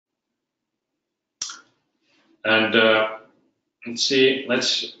And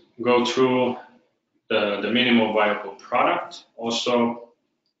let's go through the minimum viable product also.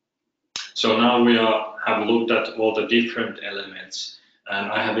 So now we have looked at all the different elements,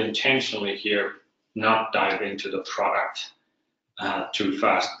 and I have intentionally here not dive into the product too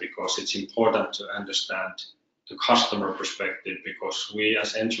fast, because it's important to understand the customer perspective, because we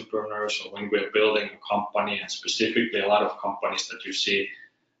as entrepreneurs, or when we're building a company, and specifically a lot of companies that you see,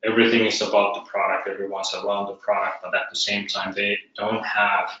 everything is about the product, everyone's around the product, but at the same time they don't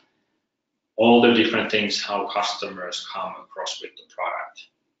have all the different things how customers come across with the product.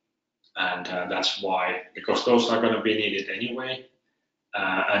 And that's why, because those are going to be needed anyway,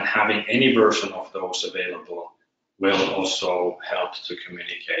 and having any version of those available will also help to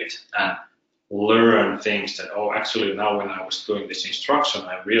communicate and learn things that, oh, actually now when I was doing this instruction,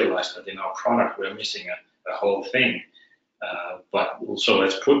 I realized that in our product we're missing a whole thing. But so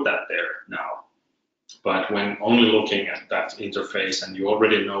let's put that there now. But when only looking at that interface and you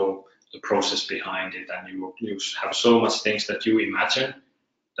already know the process behind it, and you have so much things that you imagine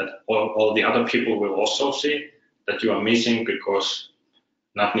that all the other people will also see that you are missing, because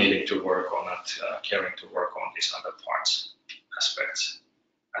not needing to work or not caring to work on these other parts, aspects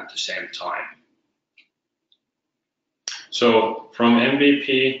at the same time. So from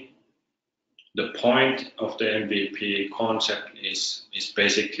MVP, the point of the MVP concept is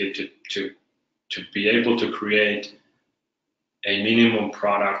basically to be able to create a minimum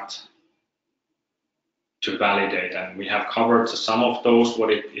product to validate. And we have covered some of those,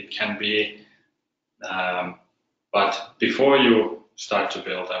 what it can be. But before you start to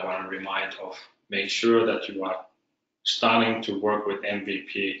build, I want to remind of, make sure that you are starting to work with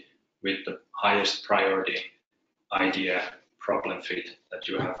MVP with the highest priority idea problem fit that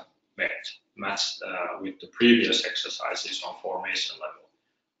you have matched with the previous exercises on formation level.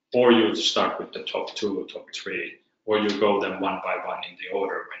 Or you start with the top 2 or top 3, or you go them one by one in the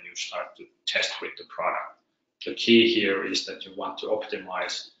order when you start to test with the product. The key here is that you want to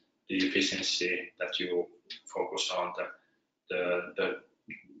optimize the efficiency, that you focus on the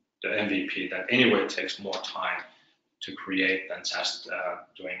MVP that anyway takes more time to create than just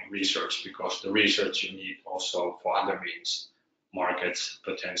doing research, because the research you need also for other means, markets,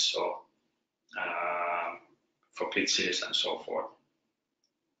 potential, for pitches and so forth.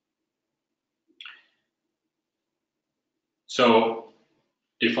 So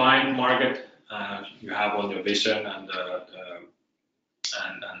define market, you have on your vision and the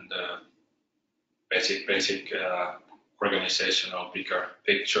basic organizational bigger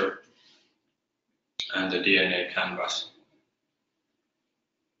picture and the DNA canvas.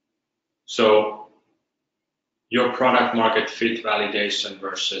 So your product market fit validation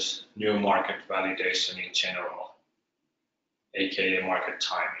versus new market validation in general, aka market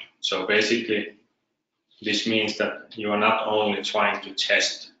timing. So basically, this means that you are not only trying to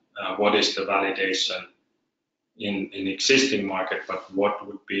test what is the validation in existing market, but what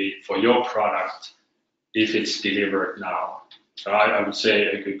would be for your product if it's delivered now. So I would say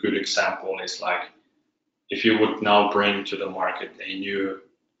a good example is like, if you would now bring to the market a new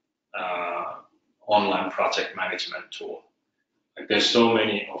online project management tool. Like, there's so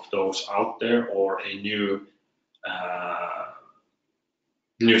many of those out there, or a new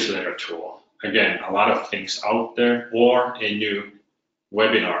newsletter tool. Again, a lot of things out there, or a new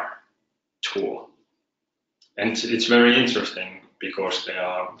webinar tool. And it's very interesting, because there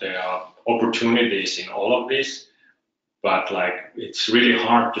are opportunities in all of this, but like, it's really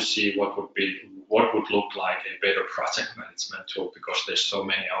hard to see what would look like a better project management tool, because there's so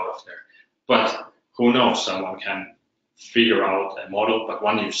many out of there. But who knows, someone can figure out a model, but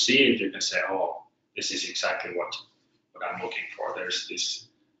when you see it, you can say, oh, this is exactly what I'm looking for. There's this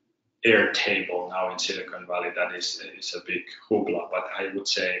Airtable now in Silicon Valley that is a big hoopla, but I would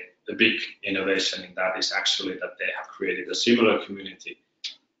say the big innovation in that is actually that they have created a similar community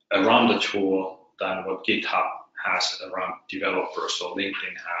around the tool than what GitHub has around developers, or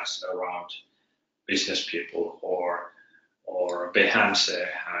LinkedIn has around business people, or Behance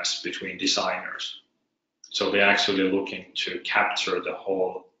has between designers. So they're actually looking to capture the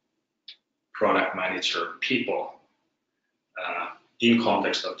whole product manager people in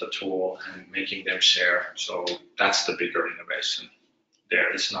context of the tool and making them share. So that's the bigger innovation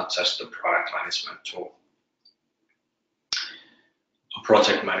there. It's not just a product management tool, a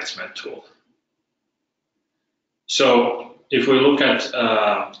project management tool. So if we look at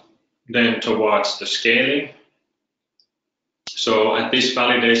then towards the scaling, so at this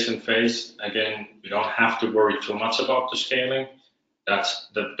validation phase, again, you don't have to worry too much about the scaling. That's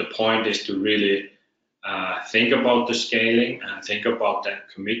the point, is to really think about the scaling and think about that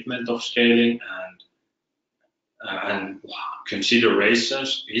commitment of scaling, and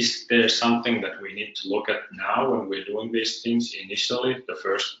considerations. Is there something that we need to look at now when we're doing these things initially, the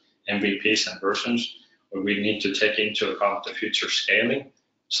first MVPs and versions, where we need to take into account the future scaling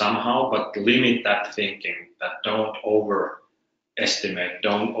somehow, but limit that thinking, that don't overestimate,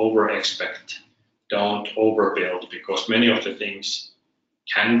 don't over-expect, don't overbuild, because many of the things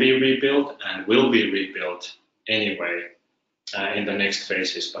can be rebuilt and will be rebuilt anyway in the next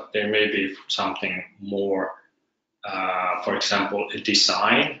phases, but there may be something more, for example, a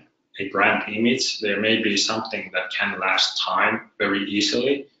design, a brand image. There may be something that can last time very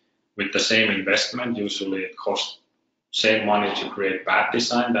easily with the same investment. Usually it costs same money to create bad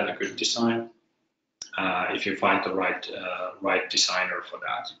design than a good design, if you find the right designer for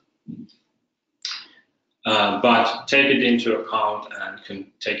that. But take it into account and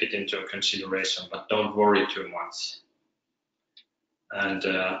take it into consideration, but don't worry too much. And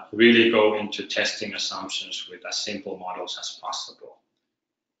really go into testing assumptions with as simple models as possible.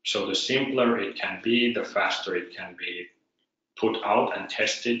 So the simpler it can be, the faster it can be put out and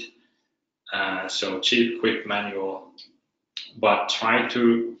tested. So cheap, quick, manual, but try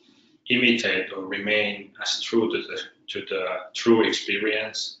to imitate or remain as true to the true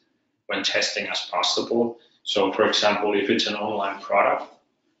experience when testing as possible. So for example, if it's an online product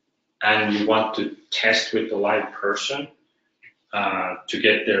and you want to test with the live person to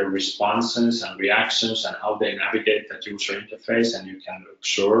get their responses and reactions and how they navigate that user interface, and you can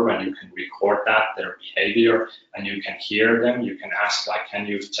observe and you can record that, their behavior, and you can hear them, you can ask, like, can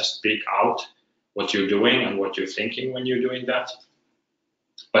you just speak out what you're doing and what you're thinking when you're doing that?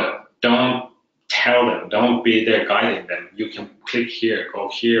 But don't tell them, don't be there guiding them. You can click here, go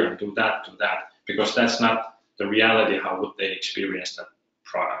here, and do that, because that's not the reality. How would they experience that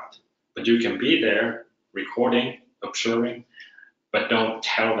product? But you can be there recording, observing, but don't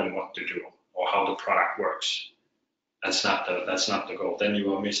tell them what to do or how the product works. That's not the goal. Then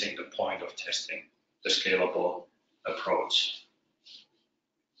you are missing the point of testing the scalable approach.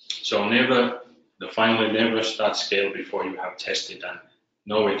 So finally, never start scale before you have tested and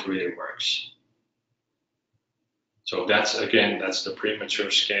know it really works. So that's the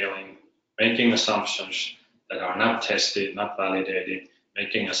premature scaling, making assumptions that are not tested, not validated,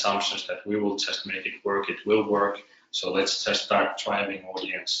 making assumptions that we will just make it work, it will work. So let's just start driving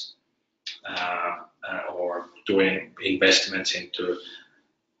audience or doing investments into,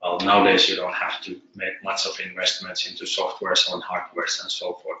 well, nowadays you don't have to make much of investments into softwares and hardwares and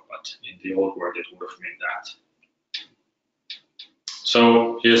so forth, but in the old world it would have meant that.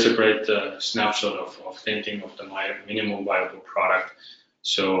 So here's a great snapshot of thinking of the minimum viable product.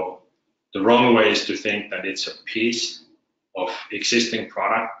 So the wrong way is to think that it's a piece of existing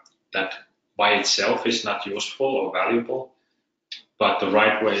product that by itself is not useful or valuable, but the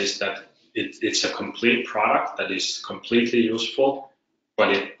right way is that it's a complete product that is completely useful, but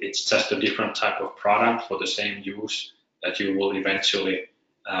it's just a different type of product for the same use that you will eventually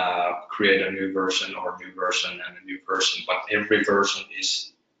create a new version or a new version and a new version, but every version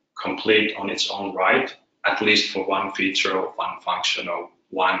is complete on its own right, at least for one feature or one function or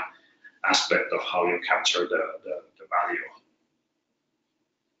one aspect of how you capture the value.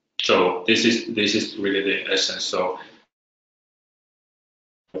 So this is really the essence. So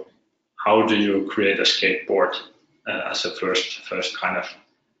how do you create a skateboard as a first kind of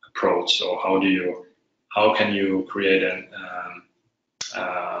approach? So how can you create an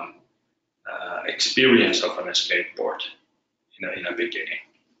experience of a skateboard in a beginning?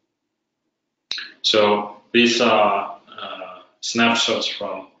 So these are snapshots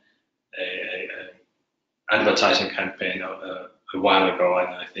from a advertising campaign a while ago, and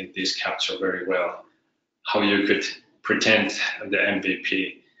I think these capture very well how you could pretend the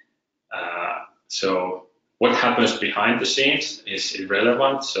MVP. So what happens behind the scenes is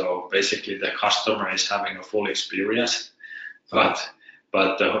irrelevant. So basically the customer is having a full experience, but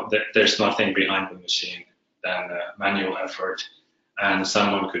there's nothing behind the machine than manual effort, and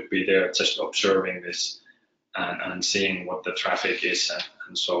someone could be there just observing this and seeing what the traffic is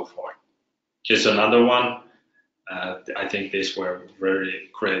and so forth. Here's another one. I think these were very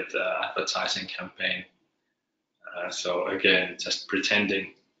great advertising campaign. So again, just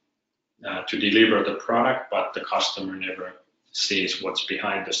pretending to deliver the product, but the customer never sees what's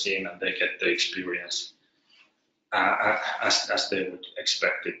behind the scene, and they get the experience as they would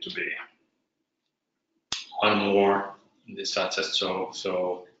expect it to be. One more, this are just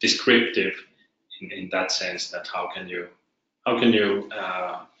so descriptive in that sense, that how can you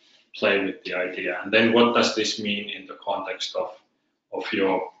play with the idea, and then what does this mean in the context of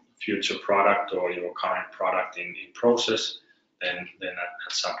your future product or your current product in process? Then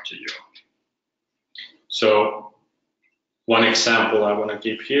that's up to you. So one example I want to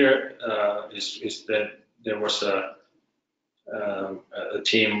give here is that there was a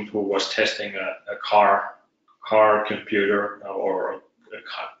team who was testing a car computer or a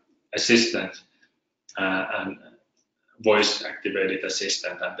car assistant and voice activated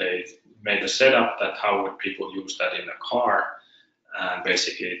assistant, and they made a setup that how would people use that in a car. And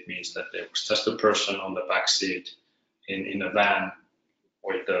basically it means that there was just a person on the back seat in a van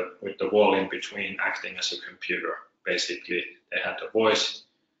with the wall in between acting as a computer. Basically they had the voice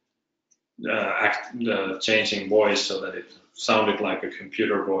changing voice so that it sounded like a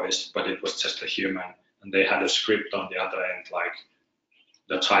computer voice, but it was just a human, and they had a script on the other end, like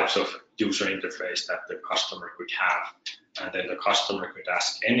the types of user interface that the customer could have, and then the customer could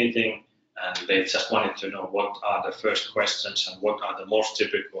ask anything, and they just wanted to know what are the first questions and what are the most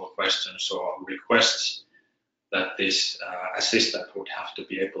typical questions or requests that this assistant would have to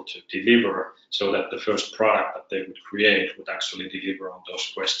be able to deliver, so that the first product that they would create would actually deliver on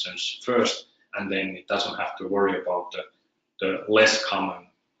those questions first, and then it doesn't have to worry about the less common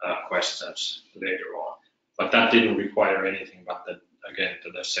questions later on. But that didn't require anything but again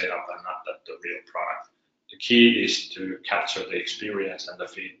the setup and not the real product. The key is to capture the experience and the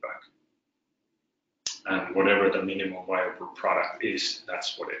feedback, and whatever the minimum viable product is,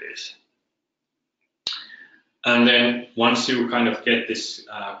 that's what it is. And then once you kind of get this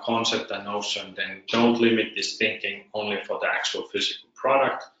concept and notion, then don't limit this thinking only for the actual physical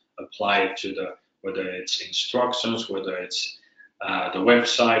product. Apply it to whether it's instructions, whether it's the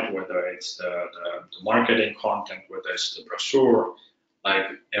website, whether it's the marketing content, whether it's the brochure. Like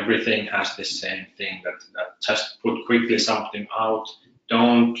everything has the same thing, that just put quickly something out.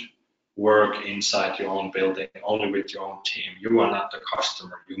 Don't work inside your own building only with your own team. You are not the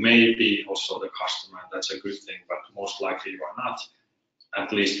customer. You may be also the customer, and that's a good thing, but most likely you are not.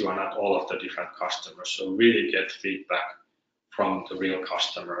 At least you are not all of the different customers. So really get feedback from the real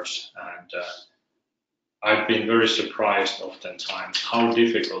customers. And I've been very surprised oftentimes how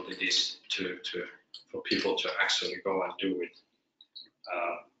difficult it is for people to actually go and do it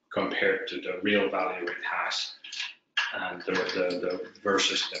compared to the real value it has, and the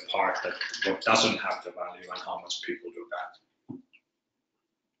versus the part that what doesn't have the value and how much people do that.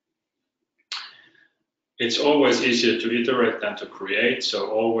 It's always easier to iterate than to create, so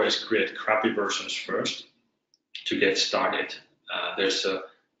always create crappy versions first to get started. There's a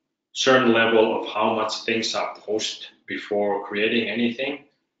certain level of how much things are pushed before creating anything,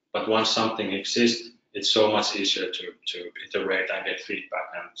 but once something exists, it's so much easier to iterate and get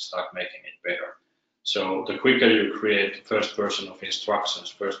feedback and start making it better. So the quicker you create first version of instructions,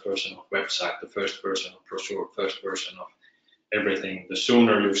 first version of website, the first version of brochure, first version of everything, the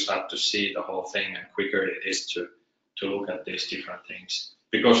sooner you start to see the whole thing and quicker it is to look at these different things.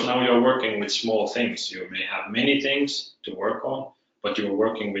 Because now you're working with small things. You may have many things to work on, but you're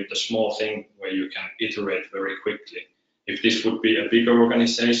working with the small thing where you can iterate very quickly. If this would be a bigger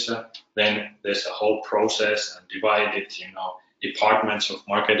organization, then there's a whole process and divided, departments of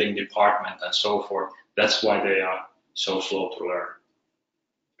marketing department and so forth. That's why they are so slow to learn,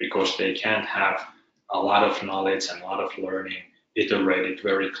 because they can't have a lot of knowledge and a lot of learning iterated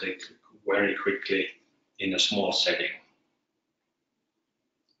very quickly in a small setting.